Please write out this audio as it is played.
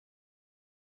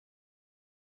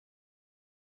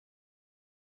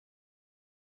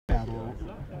battle.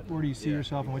 Where do you see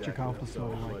yourself and what's your confidence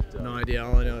level like? No idea.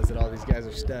 All I know is that all these guys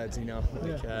are studs, you know.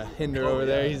 Like Hinder over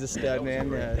there, he's a stud, man.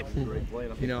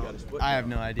 You know, I have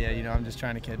no idea. You know, I'm just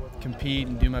trying to compete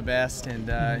and do my best, and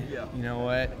you know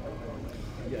what?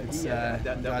 It's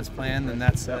God's plan, then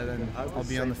then I'll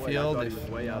be on the field. If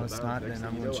you know it's not, then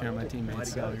I'm going to cheer my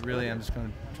teammates. So really, I'm just going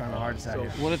to try my hardest out here.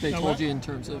 What if they told you in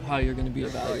terms of how you're going to be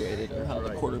evaluated, or how the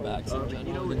quarterbacks in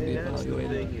general are going to be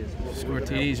evaluated? Score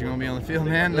TDs, you're going to be on the field,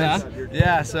 man.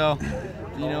 Yeah. So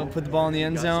you know, put the ball in the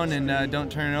end zone and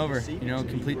don't turn it over. You know,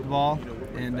 complete the ball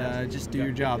and just do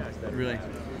your job. Really.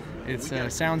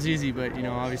 It sounds easy, but you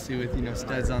know, obviously with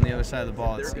studs on the other side of the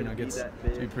ball, it's gets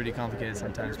to be pretty complicated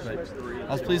sometimes. But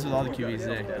I was pleased with all the QBs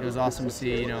today. It was awesome to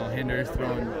see Hinder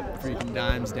throwing freaking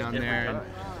dimes down there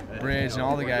and Bridge and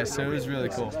all the guys. So it was really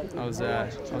cool. I was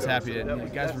happy to. The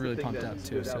guys were really pumped up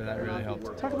too, so that really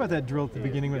helped. Talk about that drill at the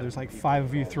beginning where there's like 5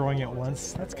 of you throwing at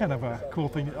once. That's kind of a cool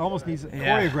thing. It almost needs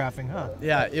choreographing, huh?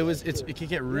 Yeah, it could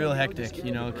get real hectic,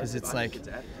 because it's like.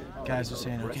 Guys are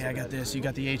saying, okay, I got this, you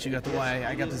got the H, you got the Y,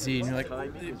 I got the Z, and you're like,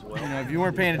 if you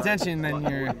weren't paying attention, then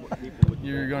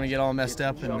you're going to get all messed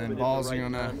up, and then balls are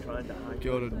going to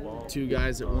go to 2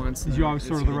 guys at once. Did you always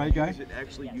sort of the right guy?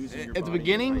 At the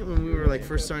beginning, when we were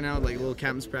first starting out, little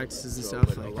captain's practices and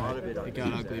stuff, it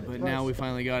got ugly, but now we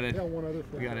finally got it.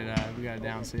 We got it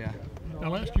down. So yeah. Now,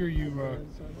 last year you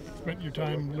spent your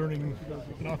time learning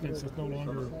an offense that's no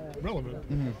longer relevant.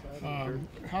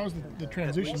 Mm-hmm. How has the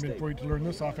transition been for you to learn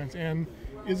this offense? And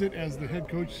is it, as the head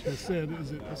coach has said,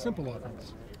 is it a simple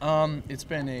offense? It's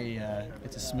been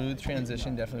it's a smooth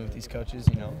transition, definitely with these coaches.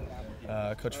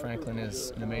 Coach Franklin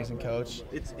is an amazing coach,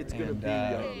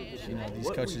 and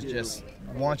these coaches just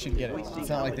want you to get it. It's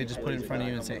not like they just put it in front of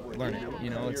you and say, learn it.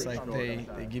 It's like they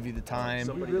give you the time.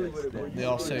 They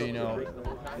also,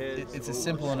 it's a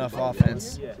simple enough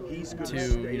offense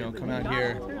to come out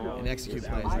here and execute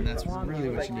plays, and that's really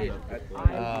what you need.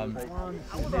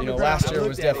 Last year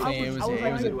was definitely it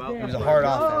was a hard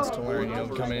offense to learn.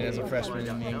 Coming in as a freshman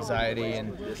and the anxiety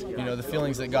and the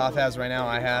feelings that Goff has right now.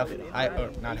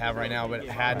 Not have right now, but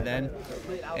had then,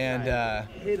 and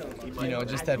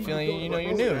just that feeling.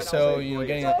 You're new, so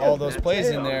getting all those plays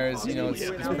in there is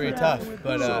it's pretty tough.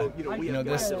 But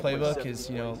this playbook is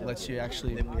lets you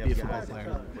actually be a football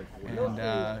player and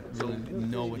really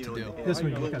know what to do. This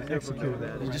one you just got to execute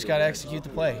it. You just got to execute the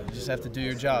play. You just have to do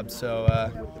your job. So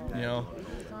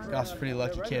Goff's a pretty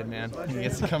lucky kid, man. He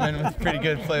gets to come in with a pretty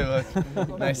good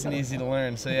playbook, nice and easy to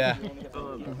learn. So yeah.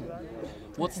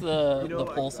 What's the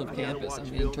pulse of campus? I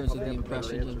mean, in terms of the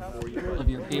impression of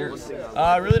your peers?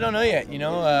 I really don't know yet.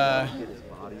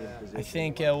 I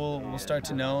think we'll start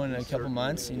to know in a couple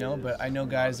months. But I know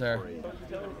guys are.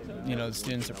 The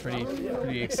students are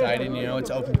pretty excited. It's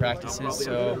open practices,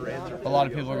 so a lot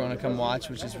of people are going to come watch,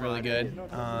 which is really good.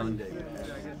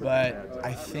 But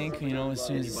I think, as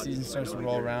soon as the season starts to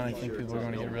roll around, I think people are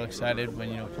going to get real excited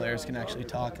when, players can actually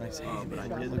talk and say, hey, man,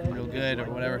 you're looking real good or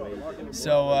whatever.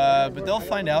 So, but they'll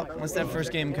find out. Once that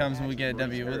first game comes and we get a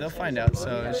W, they'll find out.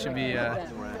 So it should be,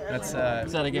 Is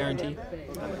that a guarantee?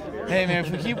 Hey, man,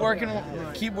 if we keep working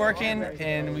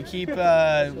and we keep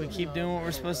doing what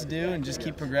we're supposed to do and just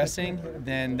keep progressing,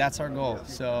 then that's our goal.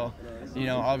 So,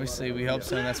 obviously we hope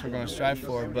so, and that's what we're going to strive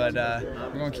for. But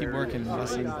we're going to keep working,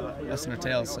 busting our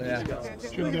tails. So yeah.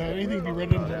 Should anything be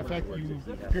read into the fact that you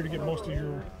appear to get most of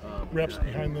your reps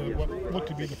behind what looked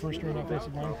to be the first-round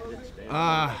offensive line?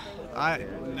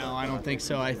 No, I don't think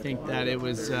so. I think that it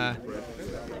was, I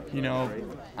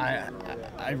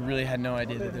really had no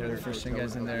idea that there were first string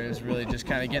guys in there. It was really just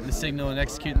kind of getting the signal and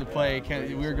executing the play.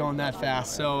 We were going that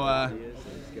fast, so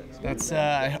that's.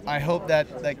 I hope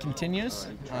that continues.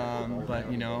 But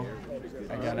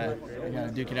I gotta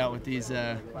duke it out with these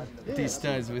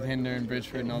studs, with Hinder and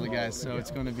Bridgeford and all the guys. So it's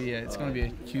going to be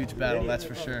a huge battle, that's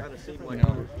for sure.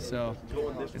 So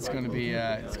it's going to be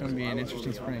an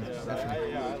interesting spring,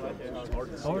 definitely.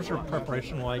 What was your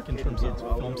preparation like in terms of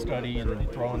film study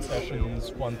and throwing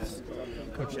sessions once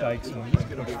Coach Dykes and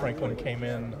Coach Franklin came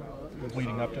in,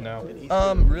 leading up to now?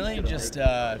 Really just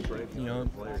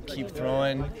keep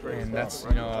throwing, and that's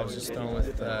I was just throwing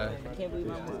with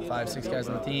 5-6 guys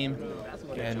on the team,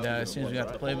 and as soon as we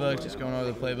got the playbook, just going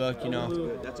over the playbook,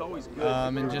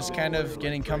 and just kind of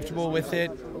getting comfortable with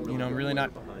it, really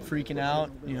not freaking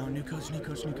out, new coach,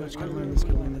 gotta learn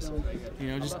this.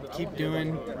 Just keep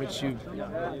doing what you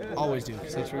always do,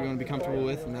 because that's what you're going to be comfortable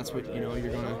with, and that's what you're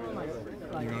going to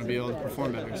you're going to be able to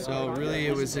perform better. So really,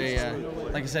 it was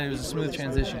like I said, it was a smooth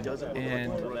transition,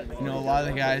 and a lot of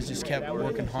the guys just kept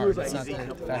working hard. It's not the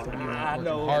fact that we weren't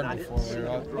working hard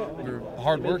before. We were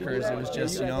hard workers. It was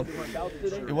just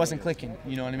it wasn't clicking.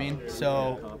 You know what I mean?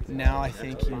 So now I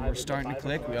think we're starting to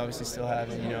click. We obviously still have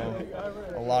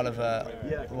a lot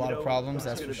of problems,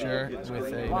 that's for sure,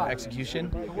 with execution.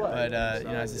 But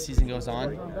as the season goes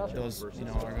on, those are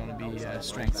going to be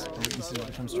strengths. Weaknesses will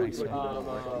become strengths.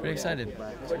 So pretty excited.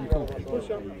 It's going to be cool.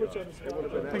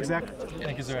 Thanks, Zach.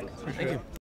 Thank you, Zach. Thank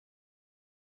you.